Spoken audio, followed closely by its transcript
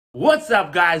What's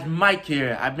up guys, Mike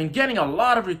here. I've been getting a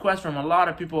lot of requests from a lot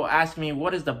of people asking me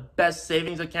what is the best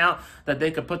savings account that they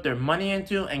could put their money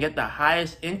into and get the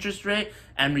highest interest rate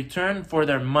and return for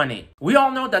their money. We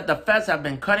all know that the Feds have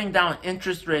been cutting down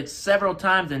interest rates several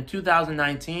times in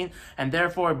 2019, and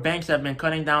therefore banks have been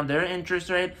cutting down their interest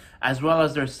rate as well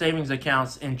as their savings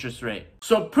accounts interest rate.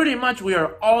 So pretty much we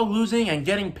are all losing and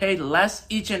getting paid less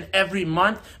each and every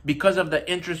month because of the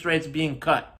interest rates being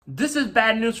cut. This is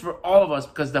bad news for all of us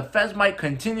because the Feds might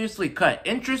continuously cut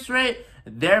interest rate,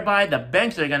 thereby the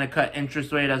banks are going to cut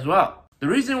interest rate as well. The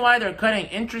reason why they're cutting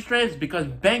interest rate is because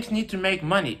banks need to make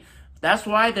money. That's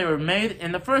why they were made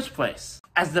in the first place.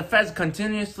 As the Feds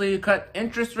continuously cut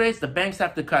interest rates, the banks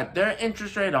have to cut their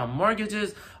interest rate on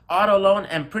mortgages, auto loan,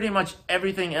 and pretty much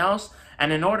everything else.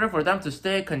 And in order for them to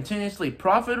stay continuously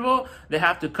profitable, they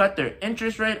have to cut their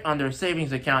interest rate on their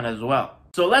savings account as well.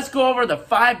 So let's go over the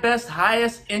 5 best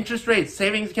highest interest rate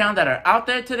savings accounts that are out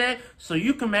there today so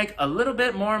you can make a little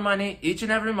bit more money each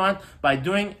and every month by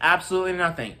doing absolutely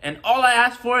nothing. And all I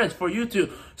ask for is for you to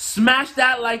smash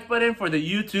that like button for the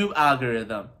YouTube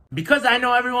algorithm. Because I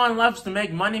know everyone loves to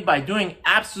make money by doing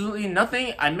absolutely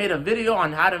nothing, I made a video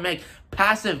on how to make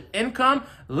passive income.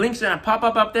 Links are gonna pop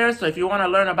up there, so if you want to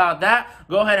learn about that,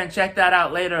 go ahead and check that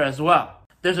out later as well.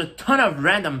 There's a ton of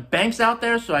random banks out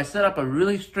there, so I set up a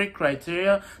really strict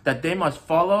criteria that they must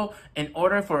follow in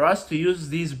order for us to use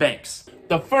these banks.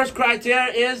 The first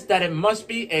criteria is that it must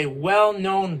be a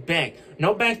well-known bank.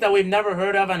 No bank that we've never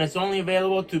heard of, and it's only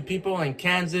available to people in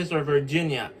Kansas or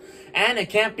Virginia. And it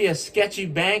can't be a sketchy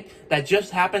bank that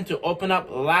just happened to open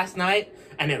up last night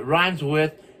and it rhymes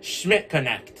with Schmidt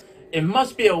Connect. It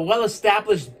must be a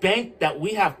well-established bank that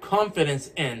we have confidence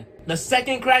in. The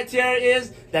second criteria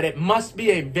is that it must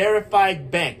be a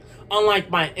verified bank. Unlike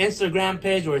my Instagram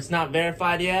page where it's not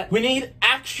verified yet, we need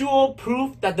actual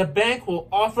proof that the bank will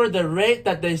offer the rate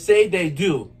that they say they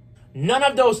do. None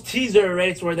of those teaser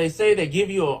rates where they say they give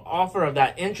you an offer of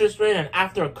that interest rate and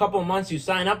after a couple months you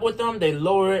sign up with them, they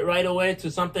lower it right away to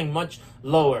something much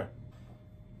lower.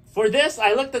 For this,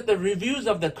 I looked at the reviews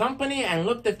of the company and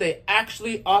looked if they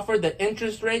actually offer the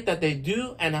interest rate that they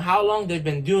do and how long they've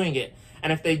been doing it.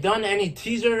 And if they've done any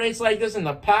teaser rates like this in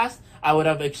the past, I would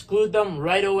have excluded them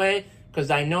right away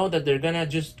because I know that they're going to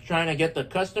just trying to get the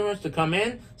customers to come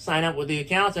in, sign up with the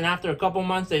accounts, and after a couple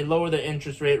months, they lower the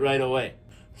interest rate right away.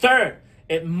 Third,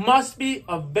 it must be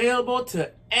available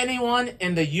to anyone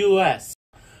in the U.S.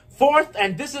 Fourth,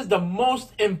 and this is the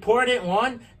most important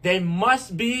one, they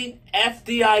must be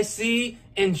FDIC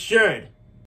insured.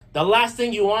 The last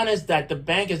thing you want is that the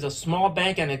bank is a small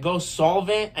bank and it goes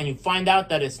solvent and you find out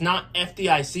that it's not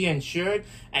FDIC insured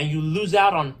and you lose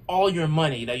out on all your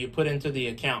money that you put into the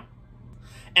account.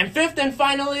 And fifth and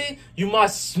finally, you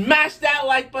must smash that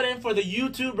like button for the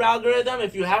YouTube algorithm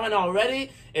if you haven't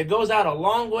already. It goes out a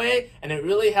long way and it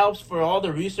really helps for all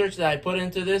the research that I put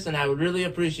into this and I would really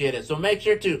appreciate it. So make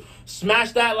sure to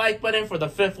smash that like button for the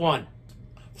fifth one.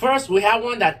 First, we have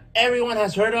one that everyone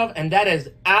has heard of, and that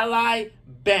is Ally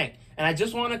Bank. And I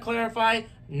just want to clarify,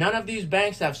 none of these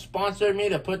banks have sponsored me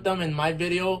to put them in my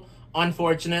video,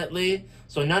 unfortunately.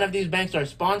 So none of these banks are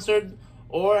sponsored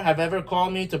or have ever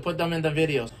called me to put them in the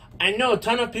videos. I know a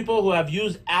ton of people who have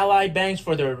used Ally banks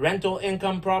for their rental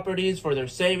income properties, for their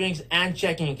savings and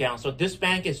checking accounts. So this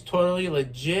bank is totally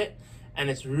legit and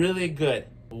it's really good.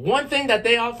 One thing that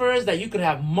they offer is that you could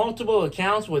have multiple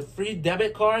accounts with free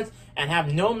debit cards and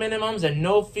have no minimums and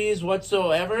no fees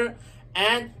whatsoever.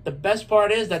 And the best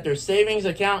part is that their savings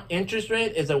account interest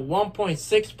rate is a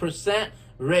 1.6%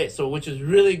 rate, so which is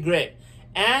really great.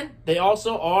 And they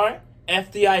also are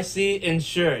FDIC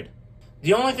insured.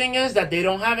 The only thing is that they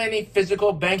don't have any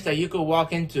physical banks that you could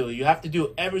walk into. You have to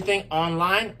do everything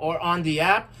online or on the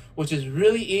app, which is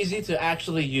really easy to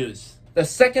actually use. The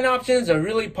second option is a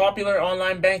really popular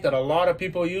online bank that a lot of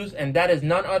people use, and that is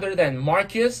none other than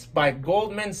Marcus by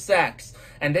Goldman Sachs.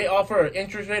 And they offer an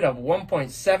interest rate of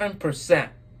 1.7%.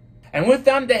 And with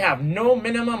them, they have no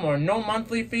minimum or no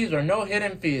monthly fees or no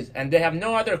hidden fees. And they have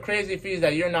no other crazy fees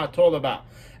that you're not told about.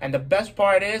 And the best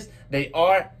part is they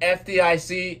are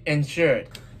FDIC insured.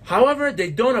 However,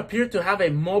 they don't appear to have a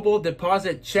mobile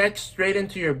deposit check straight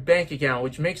into your bank account,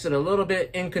 which makes it a little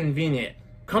bit inconvenient.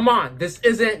 Come on, this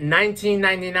isn't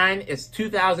 1999, it's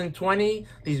 2020.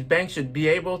 These banks should be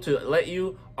able to let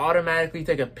you automatically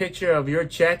take a picture of your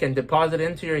check and deposit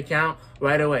into your account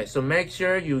right away. So make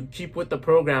sure you keep with the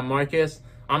program, Marcus.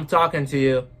 I'm talking to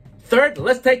you. Third,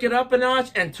 let's take it up a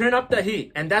notch and turn up the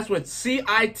heat. And that's with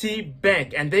CIT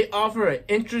Bank. And they offer an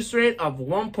interest rate of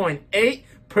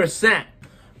 1.8%.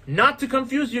 Not to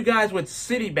confuse you guys with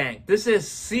Citibank. This is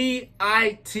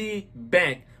CIT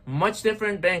Bank. Much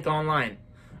different bank online.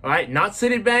 All right, not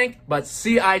Citibank, but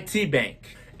CIT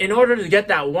Bank. In order to get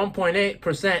that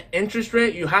 1.8% interest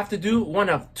rate, you have to do one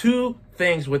of two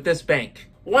things with this bank.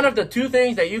 One of the two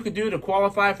things that you could do to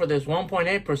qualify for this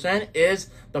 1.8% is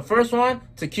the first one,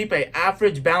 to keep an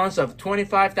average balance of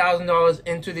 $25,000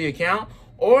 into the account,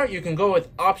 or you can go with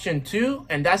option 2,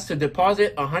 and that's to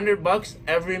deposit $100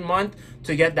 every month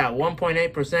to get that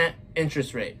 1.8%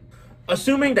 interest rate.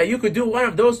 Assuming that you could do one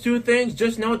of those two things,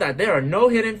 just know that there are no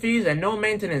hidden fees and no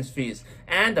maintenance fees.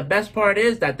 And the best part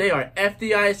is that they are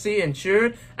FDIC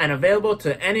insured and available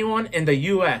to anyone in the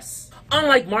US.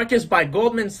 Unlike Marcus by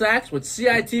Goldman Sachs, with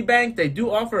CIT Bank, they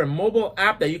do offer a mobile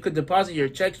app that you could deposit your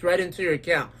checks right into your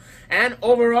account. And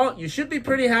overall, you should be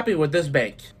pretty happy with this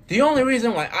bank. The only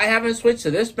reason why I haven't switched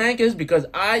to this bank is because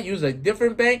I use a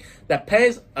different bank that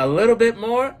pays a little bit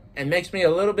more and makes me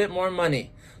a little bit more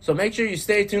money. So make sure you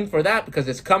stay tuned for that because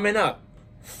it's coming up.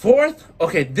 Fourth,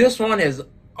 okay, this one is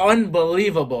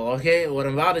unbelievable, okay? What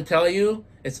I'm about to tell you,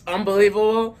 it's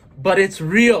unbelievable, but it's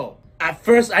real. At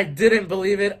first, I didn't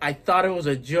believe it. I thought it was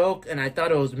a joke and I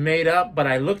thought it was made up, but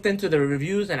I looked into the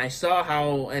reviews and I saw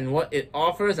how and what it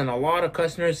offers, and a lot of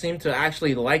customers seem to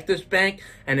actually like this bank,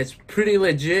 and it's pretty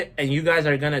legit, and you guys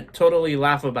are gonna totally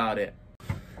laugh about it.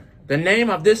 The name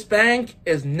of this bank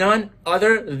is none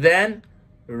other than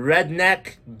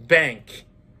Redneck Bank.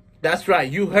 That's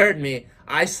right, you heard me.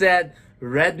 I said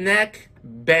Redneck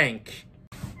Bank.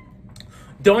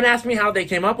 Don't ask me how they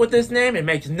came up with this name. It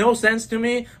makes no sense to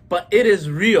me, but it is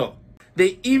real.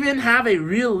 They even have a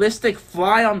realistic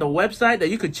fly on the website that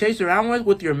you could chase around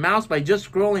with your mouse by just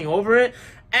scrolling over it,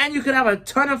 and you could have a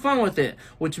ton of fun with it,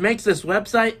 which makes this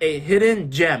website a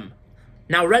hidden gem.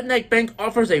 Now, Redneck Bank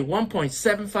offers a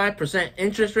 1.75%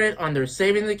 interest rate on their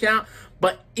savings account,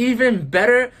 but even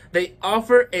better, they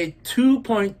offer a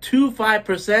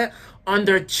 2.25% on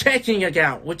their checking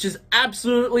account, which is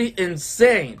absolutely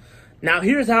insane. Now,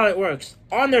 here's how it works.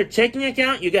 On their checking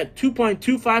account, you get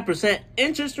 2.25%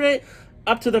 interest rate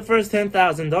up to the first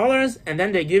 $10,000, and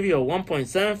then they give you a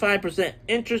 1.75%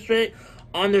 interest rate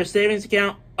on their savings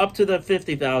account up to the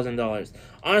 $50,000.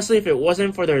 Honestly, if it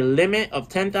wasn't for their limit of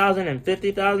 $10,000 and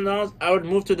 $50,000, I would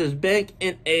move to this bank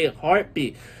in a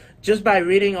heartbeat. Just by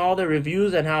reading all the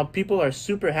reviews and how people are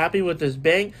super happy with this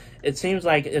bank, it seems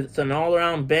like it's an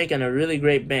all-around bank and a really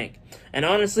great bank. And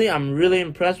honestly, I'm really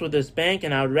impressed with this bank,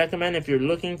 and I would recommend, if you're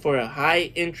looking for a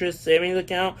high-interest savings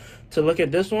account, to look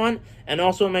at this one. And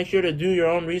also make sure to do your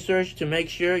own research to make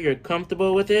sure you're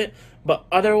comfortable with it. But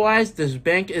otherwise, this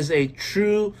bank is a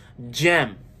true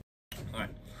gem. All right.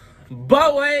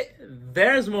 But wait,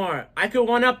 there's more. I could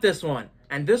one-up this one.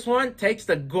 And this one takes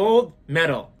the gold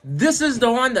medal. This is the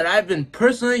one that I've been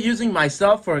personally using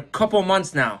myself for a couple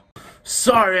months now.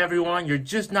 Sorry everyone, you're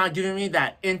just not giving me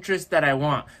that interest that I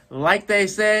want. Like they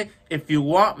say, if you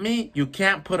want me, you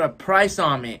can't put a price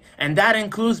on me. And that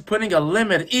includes putting a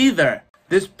limit either.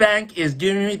 This bank is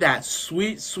giving me that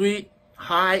sweet, sweet,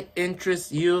 high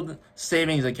interest yield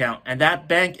savings account. And that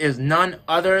bank is none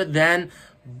other than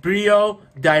Brio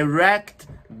Direct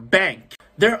Bank.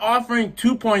 They're offering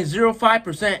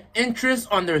 2.05% interest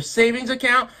on their savings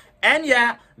account, and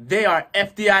yeah, they are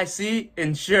FDIC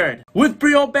insured. With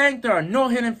Brio Bank, there are no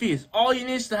hidden fees. All you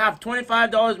need is to have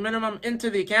 $25 minimum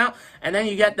into the account, and then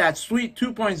you get that sweet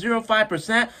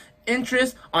 2.05%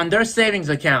 interest on their savings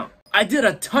account. I did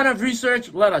a ton of research,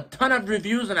 read a ton of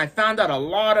reviews, and I found out a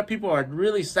lot of people are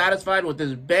really satisfied with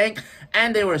this bank,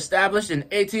 and they were established in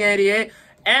 1888.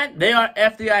 And they are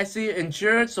FDIC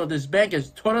insured, so this bank is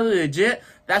totally legit.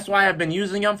 That's why I've been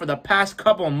using them for the past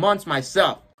couple months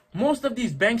myself. Most of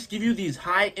these banks give you these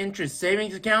high interest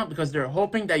savings accounts because they're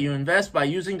hoping that you invest by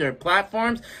using their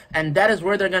platforms, and that is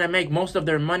where they're going to make most of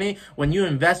their money when you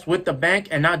invest with the bank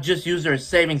and not just use their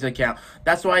savings account.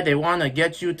 That's why they want to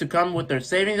get you to come with their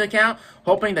savings account,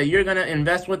 hoping that you're going to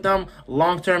invest with them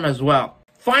long term as well.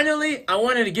 Finally, I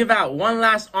wanted to give out one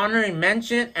last honorary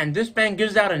mention, and this bank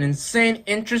gives out an insane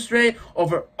interest rate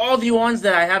over all the ones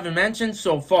that I haven't mentioned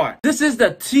so far. This is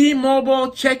the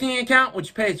T-Mobile checking account,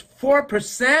 which pays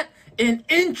 4% in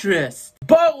interest.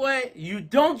 But wait, you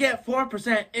don't get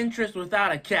 4% interest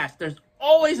without a catch. There's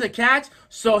always a catch,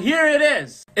 so here it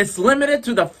is. It's limited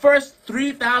to the first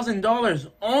 $3,000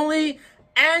 only,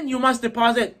 and you must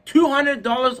deposit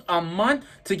 $200 a month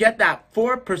to get that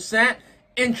 4%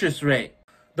 interest rate.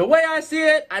 The way I see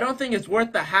it, I don't think it's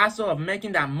worth the hassle of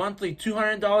making that monthly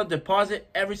 $200 deposit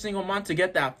every single month to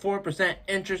get that 4%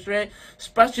 interest rate,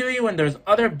 especially when there's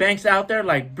other banks out there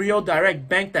like Brio Direct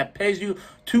Bank that pays you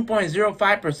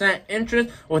 2.05% interest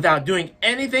without doing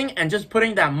anything and just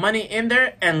putting that money in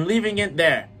there and leaving it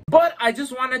there. But I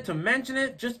just wanted to mention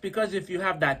it just because if you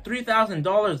have that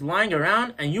 $3,000 lying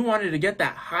around and you wanted to get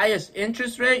that highest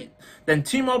interest rate, then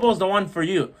T-Mobile is the one for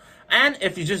you. And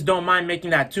if you just don't mind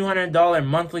making that $200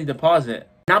 monthly deposit.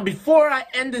 Now, before I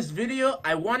end this video,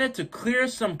 I wanted to clear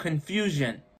some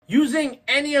confusion. Using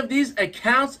any of these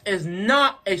accounts is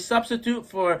not a substitute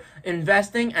for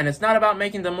investing, and it's not about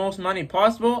making the most money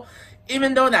possible,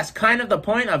 even though that's kind of the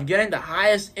point of getting the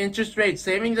highest interest rate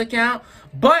savings account.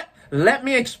 But let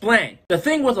me explain. The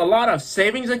thing with a lot of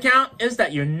savings account is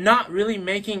that you're not really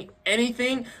making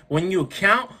anything when you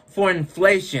account for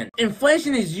inflation.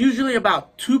 Inflation is usually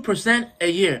about 2%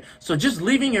 a year. So just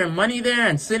leaving your money there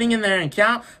and sitting in their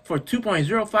account for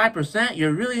 2.05%,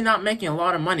 you're really not making a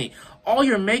lot of money. All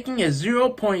you're making is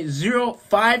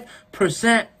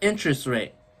 0.05% interest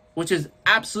rate, which is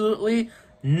absolutely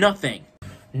nothing.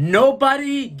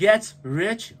 Nobody gets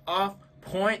rich off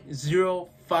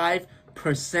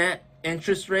 0.05%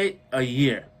 interest rate a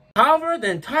year. However, the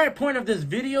entire point of this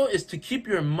video is to keep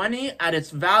your money at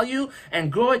its value and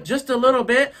grow it just a little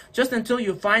bit, just until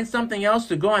you find something else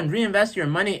to go and reinvest your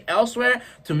money elsewhere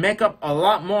to make up a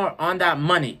lot more on that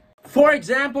money. For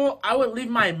example, I would leave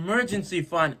my emergency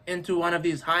fund into one of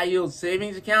these high yield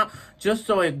savings accounts just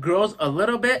so it grows a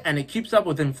little bit and it keeps up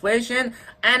with inflation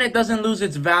and it doesn't lose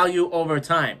its value over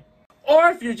time. Or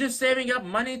if you're just saving up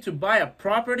money to buy a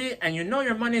property and you know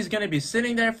your money is going to be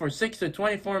sitting there for 6 to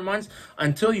 24 months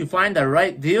until you find the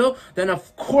right deal, then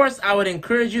of course I would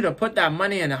encourage you to put that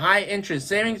money in a high interest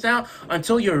savings account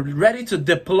until you're ready to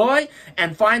deploy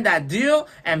and find that deal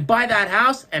and buy that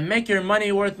house and make your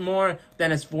money worth more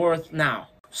than it's worth now.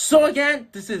 So again,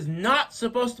 this is not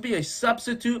supposed to be a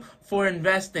substitute for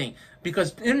investing,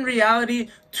 because in reality,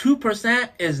 2%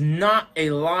 is not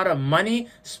a lot of money,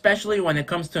 especially when it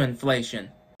comes to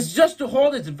inflation. It's just to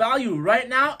hold its value right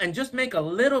now and just make a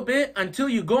little bit until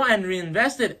you go and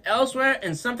reinvest it elsewhere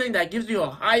in something that gives you a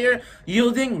higher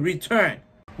yielding return.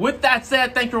 With that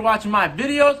said, thanks for watching my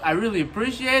videos. I really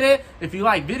appreciate it. If you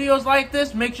like videos like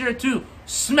this, make sure to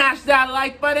smash that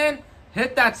like button,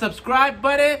 hit that subscribe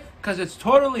button, because it's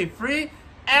totally free.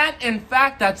 And in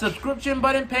fact, that subscription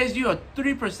button pays you a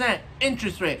 3%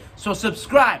 interest rate. So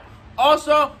subscribe.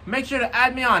 Also, make sure to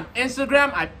add me on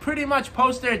Instagram. I pretty much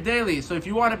post there daily. So if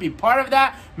you want to be part of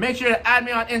that, make sure to add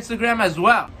me on Instagram as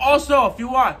well. Also, if you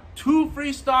want 2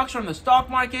 free stocks from the stock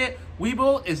market,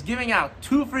 WeBull is giving out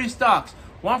 2 free stocks.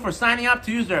 One for signing up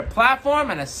to use their platform,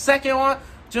 and a second one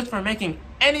just for making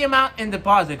any amount in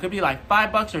deposit. It could be like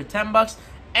 $5 or $10,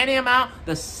 any amount.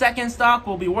 The second stock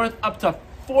will be worth up to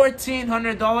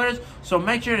 $1,400. So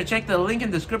make sure to check the link in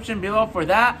the description below for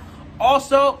that.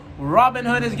 Also,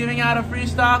 Robinhood is giving out a free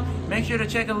stock. Make sure to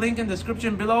check the link in the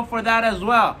description below for that as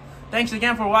well. Thanks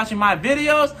again for watching my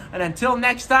videos, and until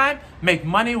next time, make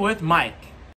money with Mike.